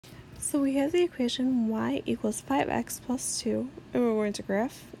So we have the equation y equals 5x plus 2, and we're going to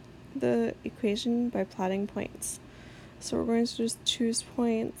graph the equation by plotting points. So we're going to just choose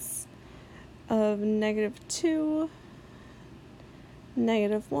points of -2,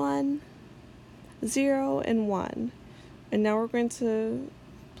 -1, 0, and 1. And now we're going to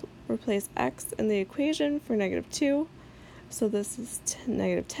replace x in the equation for -2. So this is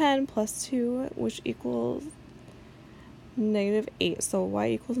 -10 plus 2, which equals -8. So y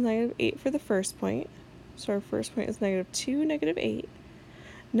equals -8 for the first point. So our first point is -2, -8.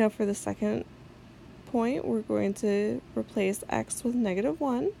 Now for the second point, we're going to replace x with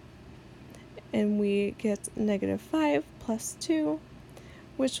 -1. And we get -5 plus 2,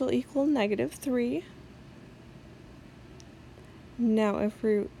 which will equal -3. Now if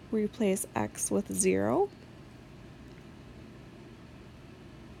we replace x with 0,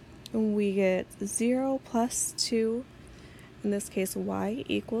 we get 0 plus 2. In this case, y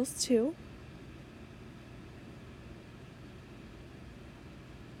equals 2.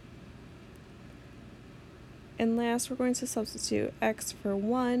 And last, we're going to substitute x for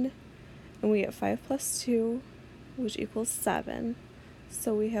 1, and we get 5 plus 2, which equals 7.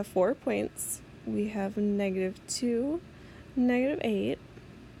 So we have 4 points. We have -2, -8,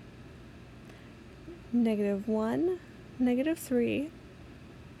 -1, -3,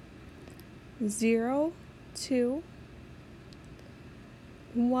 0, 2,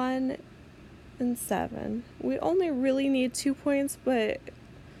 1, and 7. We only really need 2 points, but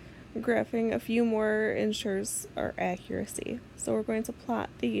graphing a few more ensures our accuracy. So we're going to plot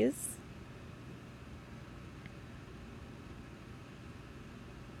these.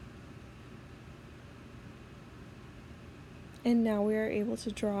 And now we are able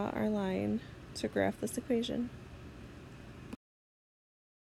to draw our line to graph this equation.